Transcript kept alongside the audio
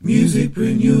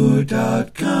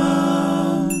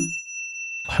musicpreneur.com.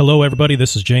 Hello, everybody.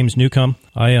 This is James Newcomb.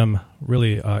 I am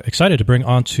really excited to bring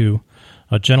on to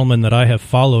a gentleman that I have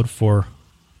followed for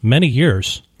many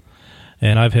years,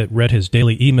 and I've read his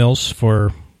daily emails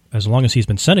for as long as he's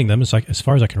been sending them. As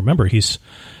far as I can remember, he's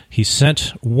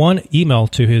sent one email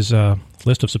to his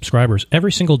list of subscribers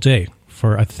every single day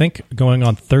for, I think, going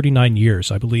on 39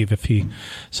 years, I believe, if he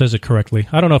says it correctly.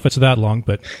 I don't know if it's that long,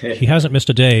 but he hasn't missed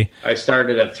a day. I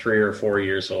started at 3 or 4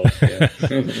 years old. Yeah.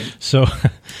 So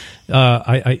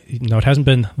it hasn't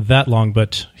been that long,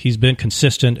 but he's been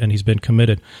consistent and he's been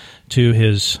committed to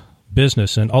his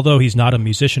business. And although he's not a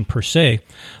musician per se,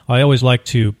 I always like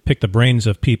to pick the brains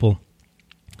of people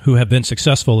who have been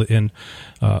successful in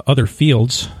other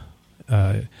fields.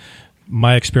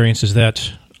 My experience is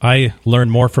that I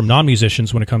learn more from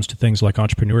non-musicians when it comes to things like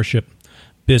entrepreneurship,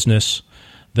 business,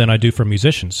 than I do from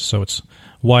musicians. So it's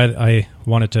why I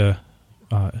wanted to.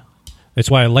 It's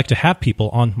why I like to have people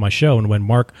on my show. And when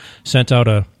Marc sent out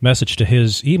a message to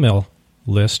his email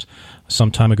list some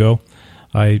time ago,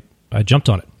 I jumped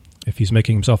on it. If he's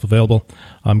making himself available,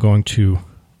 I'm going to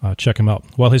check him out.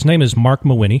 Well, his name is Marc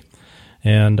Mawhinney,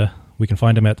 and we can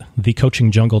find him at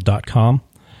thecoachingjungle.com.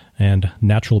 and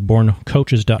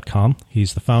naturalborncoaches.com.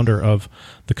 He's the founder of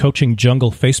the Coaching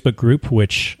Jungle Facebook group,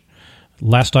 which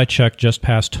last I checked just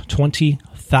passed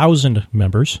 20,000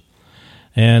 members.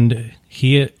 And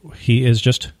he is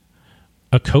just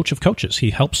a coach of coaches. He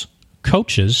helps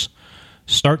coaches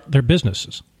start their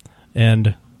businesses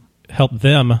and help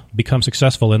them become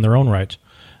successful in their own right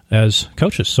as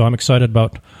coaches. So I'm excited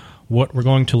about what we're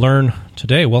going to learn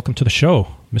today. Welcome to the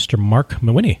show, Mr. Marc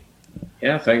Mawhinney.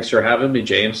 Yeah, thanks for having me,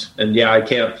 James. And yeah, I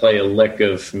can't play a lick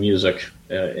of music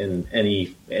in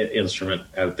any instrument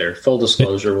out there. Full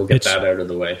disclosure, we'll get that out of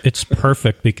the way. It's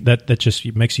perfect. That just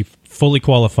makes you fully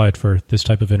qualified for this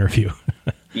type of interview.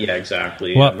 Yeah,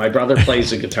 exactly. Well, my brother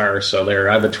plays the guitar, so I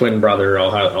have a twin brother.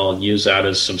 I'll use that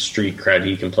as some street cred.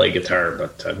 He can play guitar,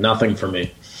 but nothing for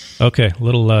me. Okay,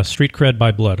 little street cred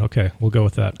by blood. Okay, we'll go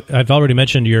with that. I've already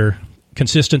mentioned your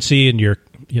consistency and your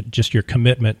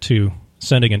commitment to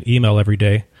sending an email every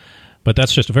day, but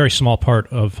that's just a very small part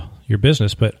of your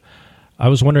business. But I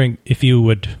was wondering if you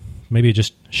would maybe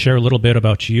just share a little bit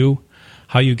about you,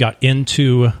 how you got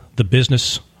into the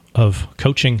business of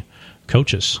coaching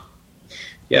coaches.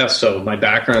 Yeah, so my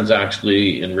background's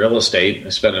actually in real estate. I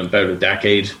spent about a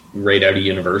decade right out of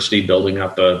university building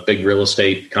up a big real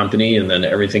estate company, and then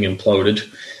everything imploded.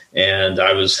 And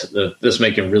I was, this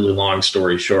making a really long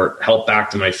story short, helped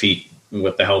back to my feet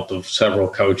with the help of several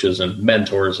coaches and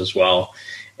mentors as well.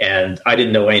 And I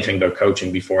didn't know anything about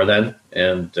coaching before then.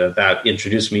 And that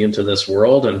introduced me into this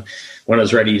world. And when I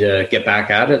was ready to get back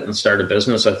at it and start a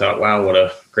business, I thought, wow, what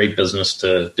a great business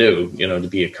to do, to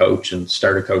be a coach and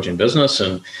start a coaching business.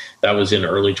 And that was in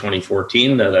early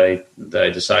 2014 that I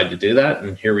decided to do that.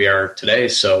 And here we are today.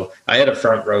 So I had a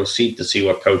front row seat to see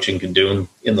what coaching can do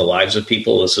in the lives of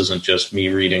people. This isn't just me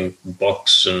reading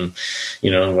books and,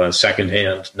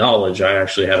 secondhand knowledge. I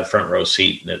actually had a front row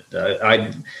seat. And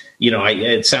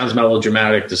it sounds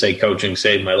melodramatic to say coaching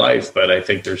saved my life, but I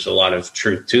think there's a lot of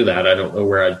truth to that. I don't know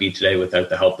where I'd be today without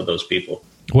the help of those people.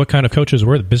 What kind of coaches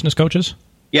were they? Business coaches?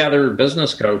 Yeah, they're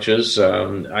business coaches.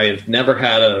 I've never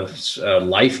had a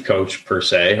life coach per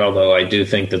se, although I do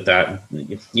think that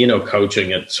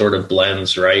coaching, it sort of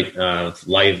blends, right?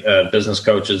 Business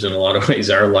coaches in a lot of ways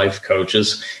are life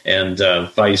coaches, and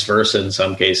vice versa in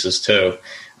some cases too.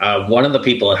 One of the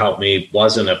people that helped me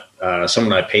wasn't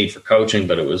someone I paid for coaching,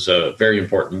 but it was a very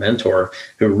important mentor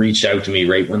who reached out to me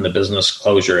right when the business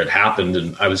closure had happened,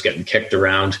 and I was getting kicked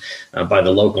around by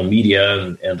the local media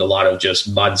and a lot of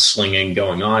just mudslinging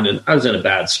going on, and I was in a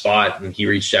bad spot, and he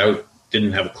reached out,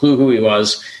 didn't have a clue who he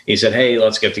was. He said, "Hey,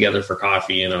 let's get together for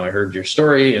coffee. I heard your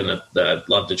story and I'd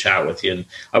love to chat with you." And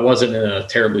I wasn't in a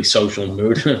terribly social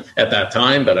mood at that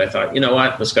time, but I thought, you know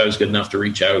what, this guy was good enough to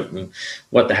reach out, and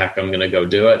what the heck, I'm going to go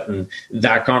do it. And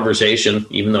that conversation,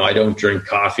 even though I don't drink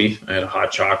coffee, I had a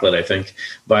hot chocolate, I think,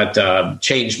 but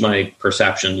changed my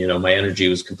perception. My energy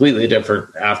was completely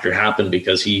different after it happened,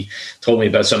 because he told me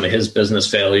about some of his business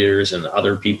failures and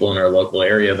other people in our local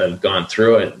area that had gone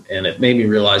through it. And it made me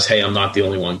realize, hey, I'm not the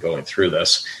only one going through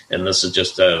this. And this is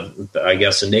just, I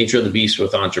guess, the nature of the beast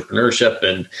with entrepreneurship.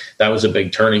 And that was a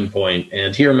big turning point.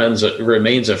 And he remains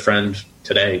a friend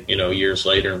today, years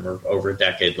later, and we're over a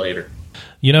decade later.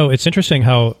 It's interesting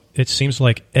how it seems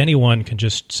like anyone can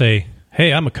just say,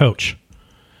 "Hey, I'm a coach."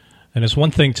 And it's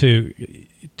one thing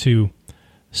to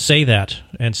say that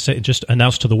and just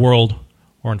announce to the world,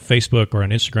 or on Facebook or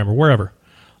on Instagram or wherever,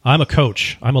 "I'm a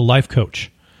coach. I'm a life coach."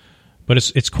 but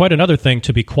it's quite another thing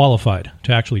to be qualified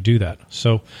to actually do that.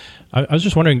 So I was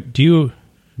just wondering, do you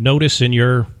notice in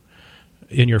your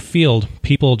field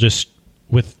people just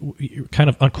with kind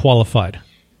of unqualified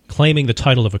claiming the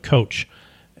title of a coach,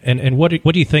 and what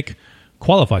do you think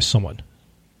qualifies someone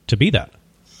to be that?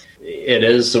 It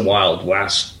is the Wild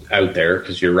West out there,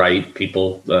 because you're right.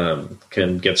 People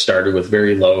can get started with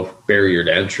very low barrier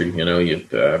to entry. You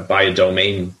buy a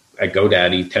domain at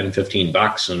GoDaddy,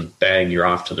 $10-15, and bang, you're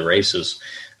off to the races.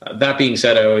 That being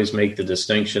said, I always make the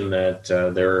distinction that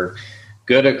there are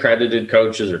good accredited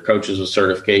coaches or coaches with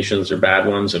certifications or bad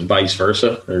ones, and vice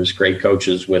versa. There's great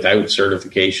coaches without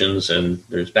certifications, and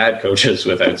there's bad coaches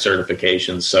without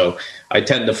certifications. So I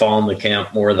tend to fall in the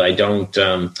camp more that I don't,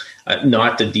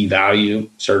 not to devalue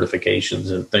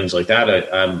certifications and things like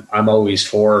that. I'm always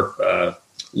for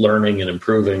learning and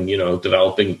improving,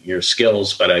 developing your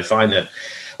skills. But I find that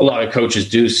a lot of coaches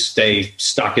do stay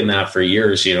stuck in that for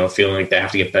years, feeling like they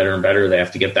have to get better and better. They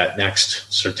have to get that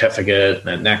next certificate,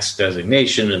 that next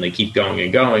designation, and they keep going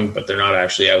and going, but they're not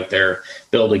actually out there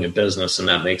building a business, and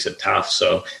that makes it tough.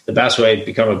 So the best way to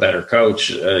become a better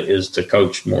coach is to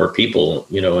coach more people,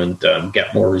 and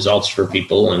get more results for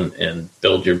people, and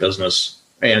build your business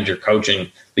and your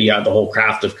coaching, the whole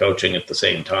craft of coaching at the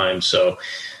same time. So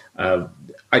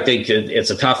I think it's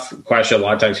a tough question. A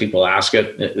lot of times people ask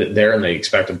it there and they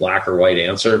expect a black or white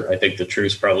answer. I think the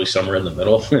truth's probably somewhere in the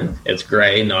middle. It's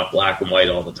gray, not black and white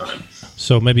all the time.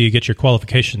 So maybe you get your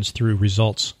qualifications through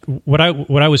results. What I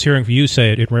was hearing you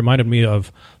say, it reminded me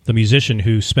of the musician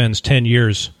who spends 10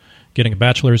 years getting a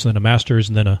bachelor's and then a master's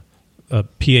and then a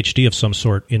PhD of some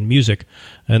sort in music.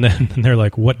 And then they're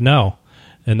like, what now?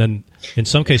 And then in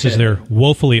some cases they're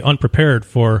woefully unprepared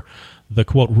for the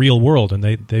quote real world, and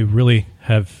they really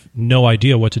have no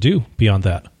idea what to do beyond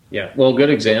that. Yeah, well, good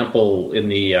example in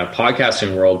the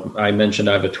podcasting world. I mentioned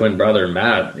I have a twin brother,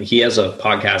 Matt. He has a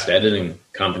podcast editing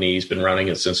company. He's been running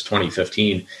it since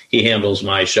 2015. He handles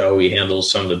my show. He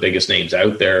handles some of the biggest names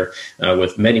out there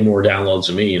with many more downloads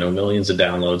than me, millions of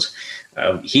downloads.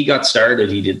 He got started.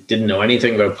 He didn't know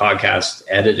anything about podcast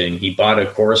editing. He bought a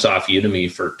course off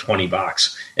Udemy for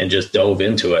 $20 and just dove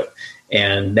into it.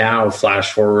 And now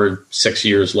flash forward 6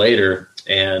 years later,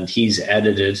 and he's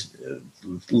edited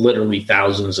literally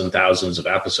thousands and thousands of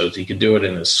episodes. He could do it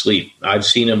in his sleep. I've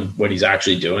seen him when he's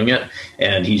actually doing it,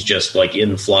 and he's just like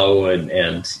in flow,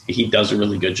 and he does a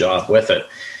really good job with it.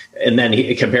 And then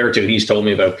he's told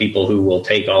me about people who will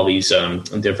take all these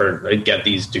get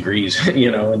these degrees,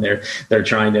 and they're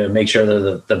trying to make sure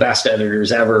they're the best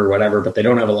editors ever or whatever, but they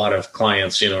don't have a lot of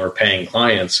clients, or paying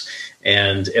clients.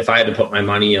 And if I had to put my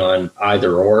money on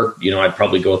either or, I'd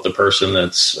probably go with the person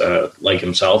that's like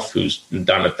himself, who's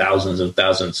done it thousands and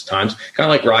thousands of times. Kind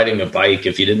of like riding a bike.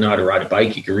 If you didn't know how to ride a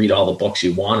bike, you could read all the books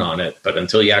you want on it. But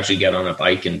until you actually get on a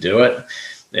bike and do it,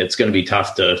 it's going to be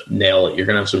tough to nail it. You're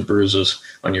going to have some bruises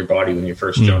on your body when you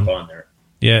first jump on there.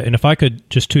 Yeah, and if I could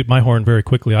just toot my horn very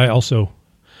quickly, I also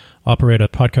operate a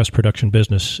podcast production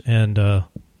business. And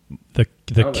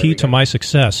the key to my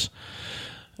success,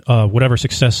 whatever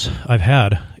success I've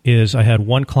had, is I had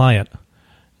one client,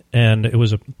 and it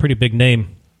was a pretty big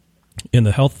name in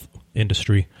the health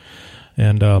industry,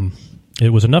 and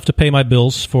it was enough to pay my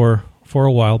bills for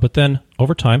a while. But then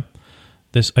over time,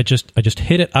 I just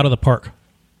hit it out of the park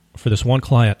for this one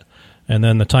client, and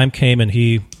then the time came, and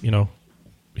he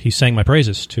sang my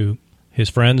praises to his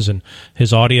friends and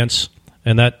his audience,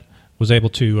 and that was able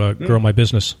to grow my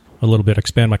business a little bit,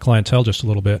 expand my clientele just a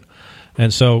little bit,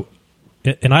 and so.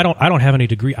 And I don't have any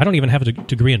degree. I don't even have a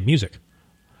degree in music.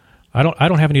 I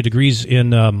don't have any degrees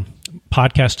in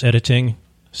podcast editing,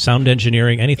 sound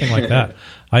engineering, anything like that.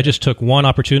 I just took one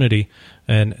opportunity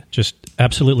and just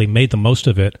absolutely made the most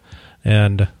of it.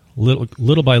 And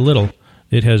little by little,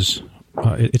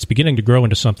 it's beginning to grow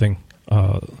into something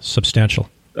substantial.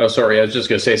 Oh, sorry. I was just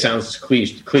going to say, it sounds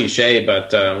cliche,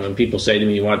 but when people say to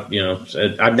me,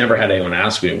 I've never had anyone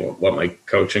ask me what my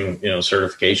coaching,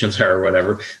 certifications are or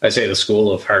whatever. I say the School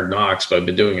of Hard Knocks, but I've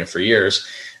been doing it for years.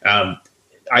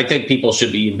 I think people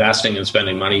should be investing and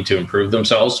spending money to improve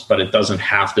themselves, but it doesn't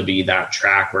have to be that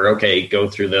track where, okay, go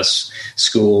through this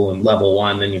school and level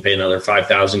 1, then you pay another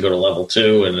 $5,000, go to level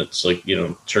 2. And it's like,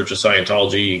 Church of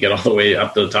Scientology, you get all the way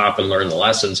up to the top and learn the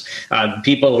lessons.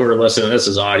 People who are listening to this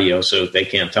is audio, so they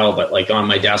can't tell, but like on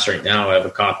my desk right now, I have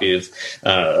a copy of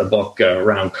a book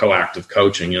around coactive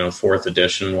coaching, 4th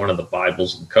edition, one of the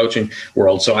Bibles of the coaching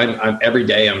world. So I'm every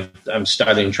day I'm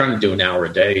studying, trying to do an hour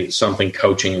a day, something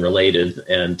coaching related,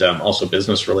 and also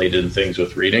business related and things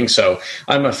with reading. So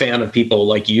I'm a fan of people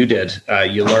like you did.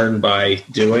 You learn by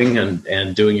doing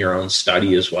and doing your own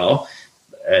study as well.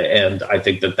 And I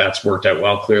think that that's worked out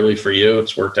well, clearly for you.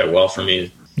 It's worked out well for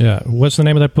me. Yeah. What's the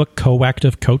name of that book?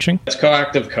 Coactive Coaching? It's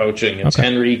Coactive Coaching. It's okay.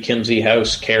 Henry Kinsey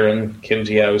House, Karen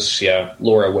Kinsey House,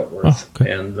 Laura Whitworth. Oh,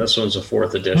 okay. And this one's a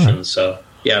 4th edition. Right. So,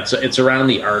 yeah, it's around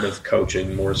the art of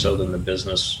coaching more so than the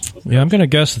business. Yeah, I'm going to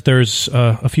guess that there's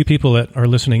a few people that are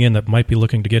listening in that might be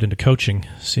looking to get into coaching,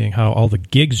 seeing how all the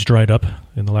gigs dried up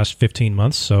in the last 15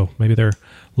 months. So maybe they're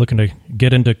looking to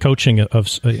get into coaching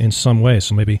in some way.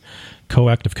 So maybe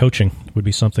Coactive Coaching would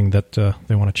be something that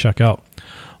they want to check out.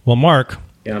 Well, Marc.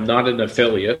 Yeah, I'm not an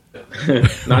affiliate,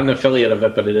 not an affiliate of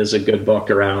it, but it is a good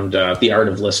book around the art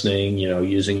of listening,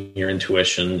 using your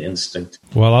intuition, instinct.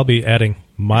 Well, I'll be adding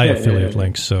my affiliate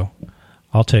links, so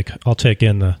I'll take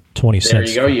in the 20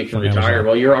 cents. There you go. You can retire. Amazon.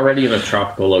 Well, you're already in a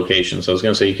tropical location, so I was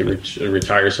going to say you can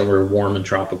retire somewhere warm and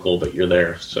tropical, but you're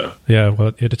there. So yeah,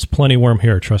 well, it's plenty warm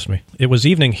here. Trust me. It was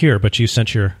evening here, but you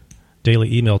sent your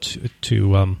daily email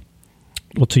to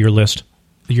your list.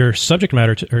 Your subject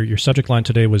matter or your subject line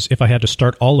today was if I had to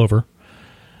start all over,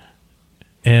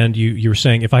 and you were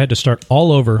saying if I had to start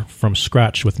all over from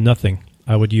scratch with nothing,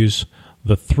 I would use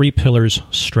the 3 pillars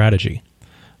strategy.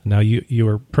 Now you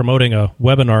were promoting a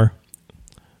webinar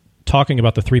talking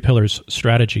about the 3 pillars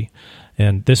strategy,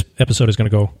 and this episode is going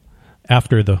to go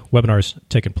after the webinar's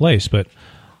taken place, but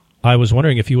I was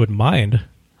wondering if you would mind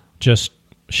just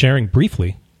sharing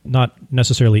briefly, not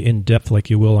necessarily in depth like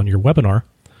you will on your webinar,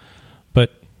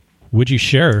 but would you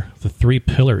share the 3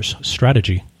 pillars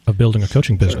strategy of building a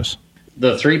coaching business?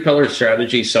 The 3 pillar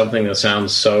strategy is something that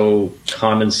sounds so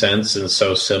common sense and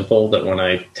so simple that when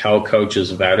I tell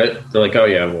coaches about it, they're like, oh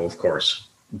yeah, well, of course.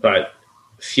 But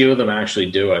few of them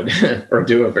actually do it or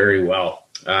do it very well.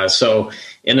 So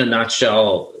in a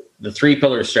nutshell, the 3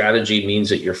 pillar strategy means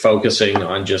that you're focusing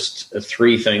on just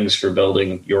 3 things for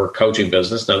building your coaching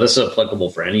business. Now, this is applicable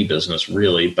for any business,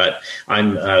 really, but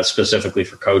I'm specifically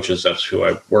for coaches. That's who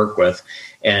I work with.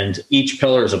 And each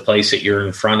pillar is a place that you're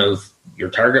in front of your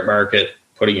target market,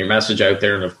 putting your message out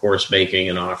there, and of course, making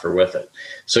an offer with it.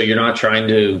 So you're not trying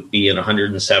to be in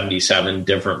 177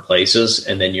 different places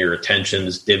and then your attention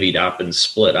is divvied up and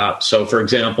split up. So for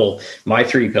example, my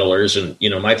 3 pillars and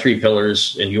my 3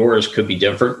 pillars and yours could be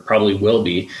different, probably will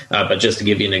be. But just to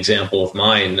give you an example of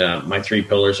mine, my 3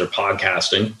 pillars are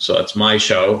podcasting. So that's my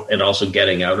show, and also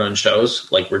getting out on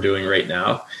shows like we're doing right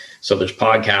now. So there's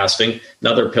podcasting.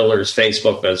 Another pillar is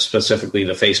Facebook, but specifically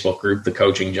the Facebook group, the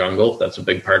Coaching Jungle. That's a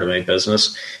big part of my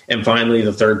business. And finally,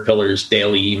 the 3rd pillar is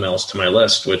daily emails to my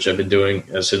list, which I've been doing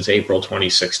since April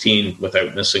 2016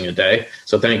 without missing a day.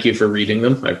 So thank you for reading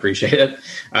them. I appreciate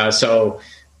it. So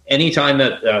anytime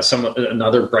that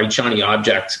another bright, shiny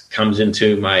object comes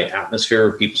into my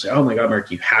atmosphere, people say, oh my God, Marc,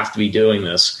 you have to be doing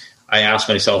this. I ask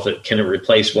myself, can it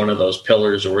replace one of those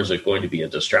pillars, or is it going to be a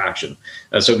distraction?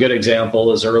 So a good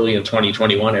example is early in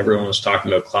 2021, everyone was talking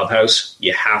about Clubhouse.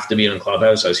 You have to be on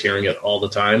Clubhouse. I was hearing it all the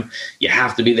time. You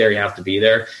have to be there. You have to be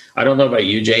there. I don't know about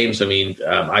you, James. I mean,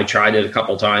 I tried it a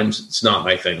couple times. It's not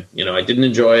my thing. I didn't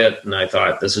enjoy it. And I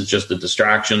thought, this is just a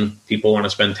distraction. People want to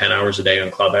spend 10 hours a day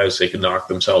on Clubhouse. They can knock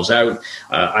themselves out.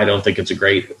 I don't think it's a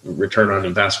great return on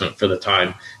investment for the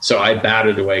time. So I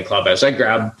batted away Clubhouse. I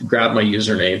grabbed my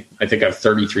username. I think I have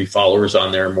 33 followers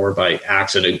on there, more by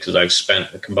accident because I've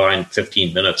spent a combined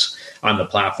 15 minutes on the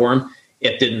platform.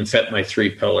 It didn't fit my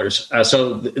 3 pillars.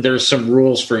 So there's some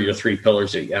rules for your 3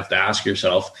 pillars that you have to ask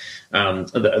yourself.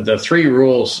 The 3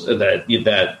 rules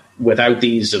that without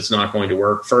these, it's not going to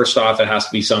work. First off, it has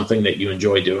to be something that you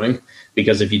enjoy doing,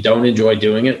 because if you don't enjoy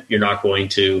doing it, you're not going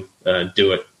to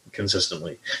do it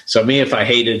consistently. So me, if I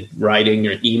hated writing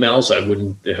emails, I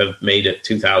wouldn't have made it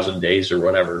 2,000 days or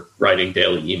whatever writing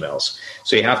daily emails.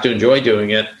 So you have to enjoy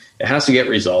doing it. It has to get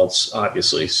results,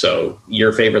 obviously. So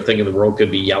your favorite thing in the world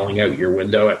could be yelling out your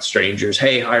window at strangers,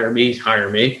 hey, hire me, hire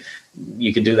me.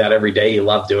 You can do that every day. You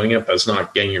love doing it, but it's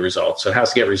not getting you results. So it has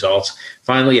to get results.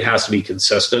 Finally, it has to be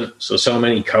consistent. So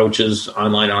many coaches,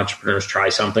 online entrepreneurs try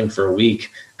something for a week,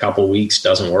 a couple of weeks,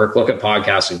 doesn't work. Look at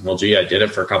podcasting. Well, gee, I did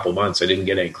it for a couple of months. I didn't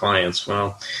get any clients.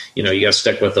 Well, you got to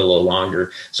stick with it a little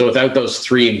longer. So without those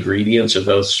 3 ingredients or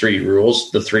those 3 rules,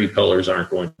 the 3 pillars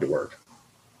aren't going to work.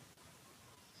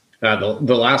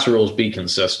 The last rule is be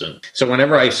consistent. So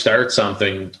whenever I start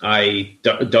something, I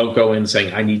don't go in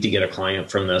saying, I need to get a client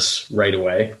from this right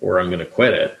away, or I'm going to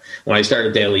quit it. When I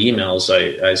started daily emails,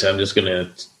 I said, I'm just going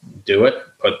to do it,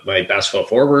 put my best foot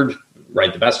forward,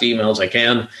 write the best emails I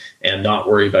can, and not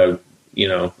worry about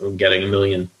getting $1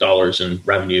 million in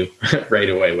revenue right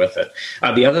away with it.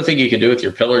 The other thing you can do with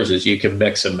your pillars is you can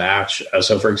mix and match.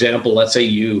 So for example, let's say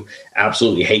you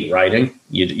absolutely hate writing.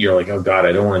 You're like, oh God,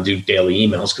 I don't want to do daily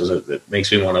emails because it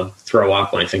makes me want to throw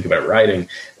up when I think about writing.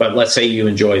 But let's say you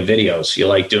enjoy videos. You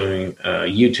like doing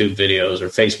YouTube videos or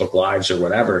Facebook Lives or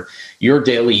whatever. Your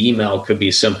daily email could be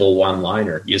a simple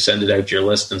one-liner. You send it out to your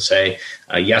list and say,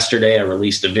 yesterday I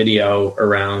released a video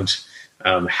around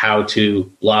how to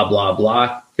blah, blah,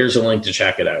 blah. Here's a link to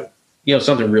check it out.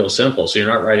 Something real simple. So you're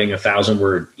not writing a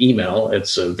 1,000-word email.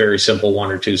 It's a very simple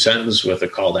 1 or 2 sentence with a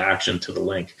call to action to the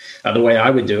link. The way I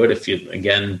would do it, if you,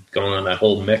 again, going on that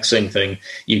whole mixing thing,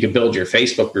 you could build your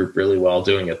Facebook group really well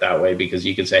doing it that way, because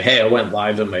you could say, hey, I went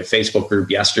live in my Facebook group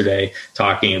yesterday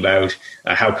talking about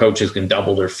how coaches can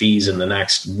double their fees in the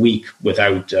next week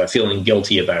without feeling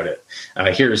guilty about it.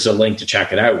 Here's a link to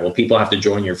check it out. Well, people have to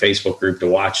join your Facebook group to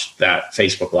watch that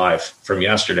Facebook Live from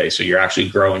yesterday. So you're actually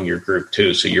growing your group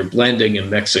too. So you're blending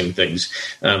and mixing things.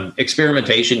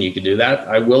 Experimentation, you can do that.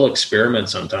 I will experiment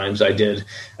sometimes. I did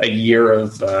a year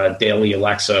of daily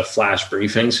Alexa flash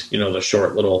briefings, the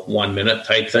short little 1-minute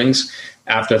type things.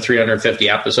 After 350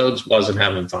 episodes, wasn't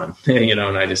having fun, and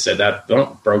I just said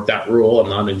broke that rule. I'm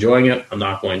not enjoying it. I'm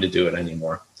not going to do it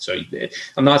anymore. So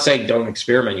I'm not saying don't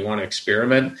experiment. You want to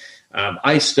experiment.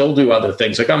 I still do other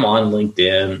things. Like I'm on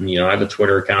LinkedIn, I have a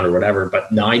Twitter account or whatever,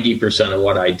 but 90% of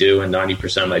what I do and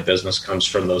 90% of my business comes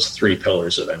from those 3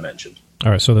 pillars that I mentioned.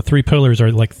 All right. So the 3 pillars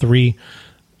are like 3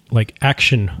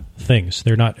 action things.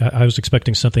 They're not, I was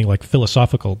expecting something like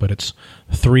philosophical, but it's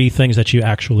 3 things that you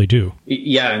actually do.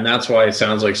 Yeah. And that's why it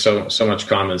sounds like so much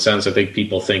common sense. I think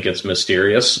people think it's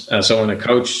mysterious. So when a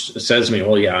coach says to me,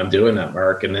 well, yeah, I'm doing that,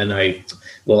 Mark. And then I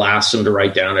will ask them to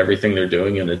write down everything they're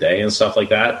doing in a day and stuff like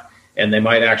that. And they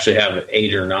might actually have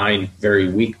 8 or 9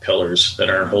 very weak pillars that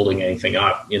aren't holding anything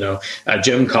up.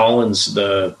 Jim Collins,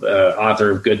 the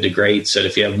author of Good to Great, said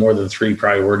if you have more than 3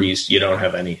 priorities, you don't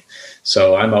have any.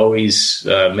 So I'm always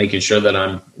making sure that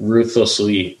I'm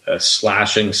ruthlessly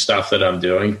slashing stuff that I'm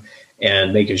doing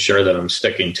and making sure that I'm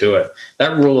sticking to it.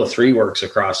 That rule of 3 works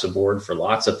across the board for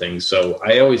lots of things. So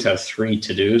I always have 3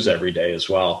 to-dos every day as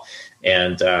well.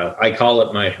 And I call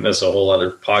it that's a whole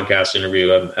other podcast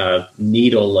interview, a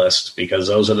needle list, because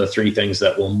those are the 3 things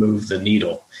that will move the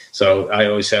needle. So I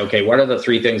always say, okay, what are the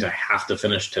 3 things I have to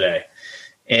finish today?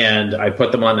 And I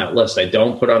put them on that list. I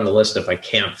don't put on the list if I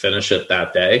can't finish it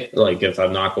that day, like if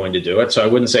I'm not going to do it. So I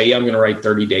wouldn't say, I'm going to write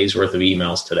 30 days worth of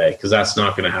emails today, because that's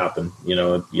not going to happen.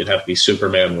 You'd have to be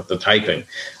Superman with the typing.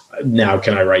 Now,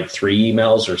 can I write 3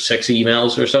 emails or 6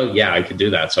 emails or so? Yeah, I could do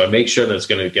that. So I make sure that it's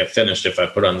going to get finished if I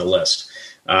put on the list.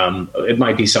 It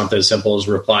might be something as simple as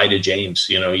reply to James.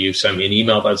 You send me an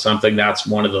email about something. That's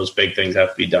one of those big things that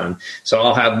have to be done. So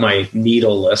I'll have my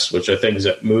needle list, which are things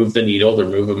that move the needle. They're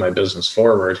moving my business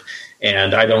forward.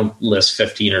 And I don't list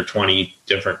 15 or 20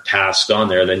 different tasks on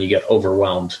there. Then you get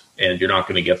overwhelmed and you're not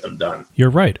going to get them done. You're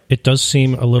right. It does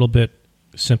seem a little bit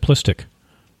simplistic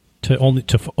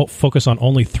to focus on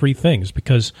only 3 things,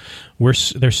 because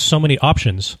there's so many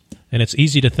options, and it's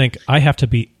easy to think I have to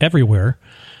be everywhere.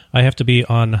 I have to be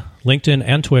on LinkedIn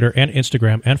and Twitter and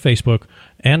Instagram and Facebook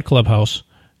and Clubhouse.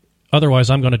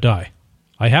 Otherwise, I'm going to die.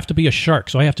 I have to be a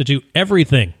shark, so I have to do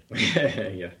everything.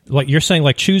 Yeah. Like you're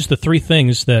saying, choose the 3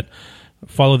 things that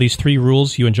follow these 3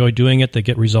 rules. You enjoy doing it, they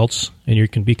get results, and you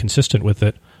can be consistent with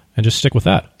it, and just stick with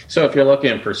that. So if you're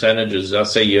looking at percentages,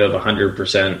 let's say you have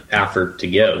 100% effort to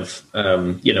give,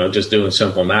 just doing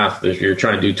simple math. If you're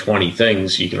trying to do 20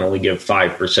 things, you can only give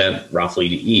 5% roughly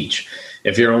to each.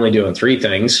 If you're only doing 3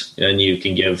 things, then you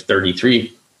can give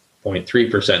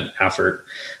 33.3% effort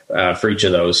for each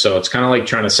of those. So it's kind of like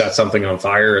trying to set something on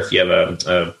fire. If you have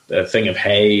a thing of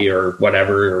hay or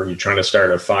whatever, or you're trying to start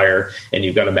a fire and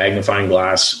you've got a magnifying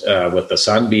glass with the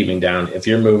sun beaming down, if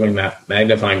you're moving that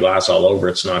magnifying glass all over,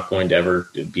 it's not going to ever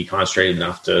be concentrated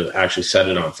enough to actually set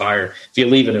it on fire. If you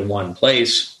leave it in one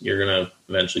place, you're going to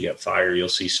eventually get fire. You'll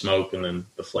see smoke and then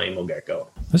the flame will get going.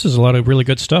 This is a lot of really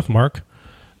good stuff, Mark.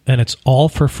 And it's all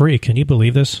for free. Can you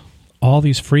believe this? All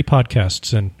these free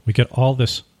podcasts, and we get all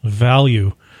this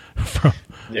value from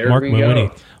Marc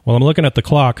Mawhinney. Well, I'm looking at the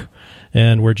clock,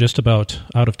 and we're just about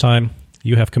out of time.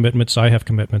 You have commitments. I have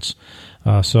commitments.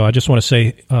 So I just want to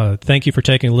say thank you for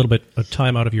taking a little bit of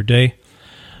time out of your day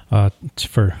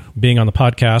for being on the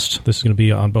podcast. This is going to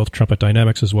be on both Trumpet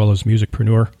Dynamics as well as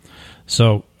Musicpreneur.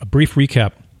 So a brief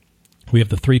recap. We have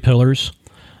the 3 pillars.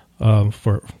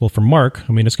 For Mark,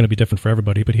 it's going to be different for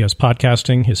everybody, but he has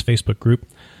podcasting, his Facebook group,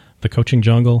 the Coaching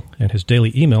Jungle, and his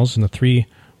daily emails. And the 3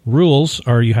 rules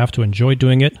are you have to enjoy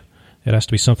doing it, it has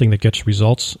to be something that gets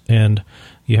results, and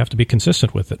you have to be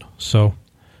consistent with it. So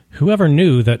whoever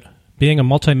knew that being a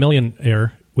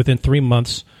multimillionaire within 3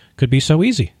 months could be so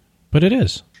easy, but it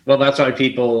is. Well, that's why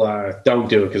people don't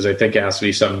do it, because they think it has to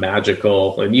be some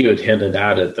magical, and you had hinted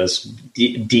at it, this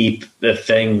deep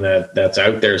thing that's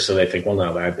out there. So they think, well,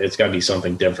 no, it's got to be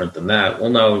something different than that.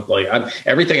 Well, no, like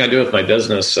everything I do with my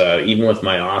business, even with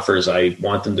my offers, I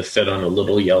want them to fit on a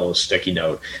little yellow sticky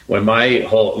note. When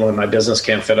my business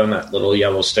can't fit on that little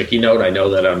yellow sticky note, I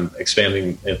know that I'm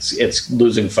expanding. It's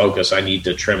losing focus. I need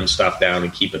to trim stuff down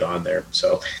and keep it on there.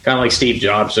 So kind of like Steve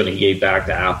Jobs when he gave back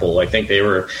to Apple. I think they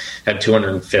had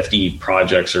 250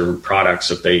 projects or products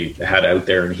that they had out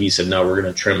there, and he said, no, we're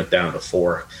going to trim it down to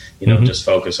 4, just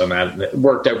focus on that. And it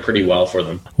worked out pretty well for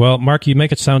them. Well, Mark, you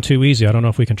make it sound too easy. I don't know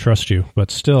if we can trust you,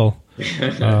 but still,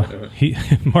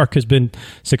 Mark has been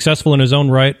successful in his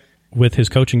own right with his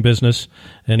coaching business.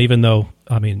 And even though,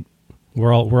 I mean,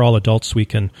 we're all adults, we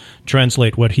can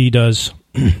translate what he does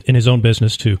in his own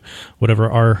business to whatever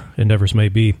our endeavors may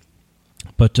be.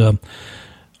 But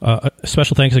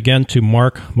special thanks again to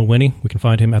Marc Mawhinney. We can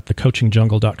find him at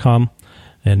thecoachingjungle.com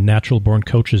and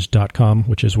naturalborncoaches.com,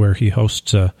 which is where he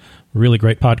hosts a really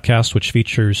great podcast which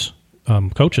features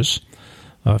coaches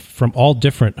from all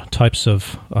different types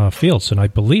of fields. And I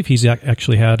believe he's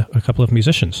actually had a couple of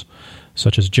musicians,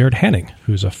 such as Jared Hanning,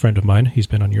 who's a friend of mine. He's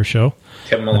been on your show.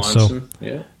 Tim Melanson,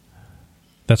 yeah.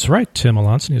 That's right. Tim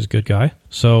Melanson is a good guy.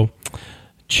 So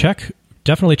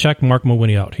definitely check Marc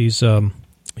Mawhinney out. He's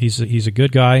a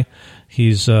good guy.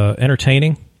 He's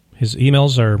entertaining. His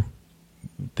emails are,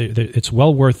 it's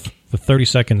well worth the 30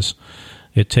 seconds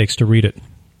it takes to read it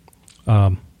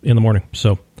in the morning.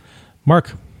 So,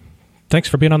 Mark, thanks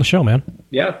for being on the show, man.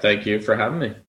 Yeah, thank you for having me.